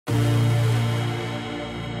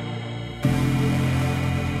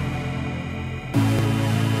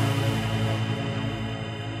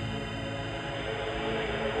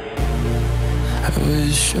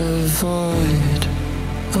wish a void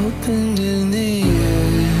opened in the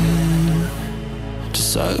air to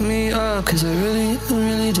suck me up, cause I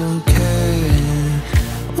really don't care.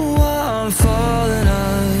 While I'm falling,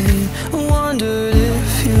 I wondered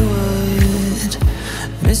if you would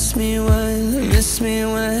miss me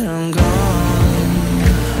when I'm gone.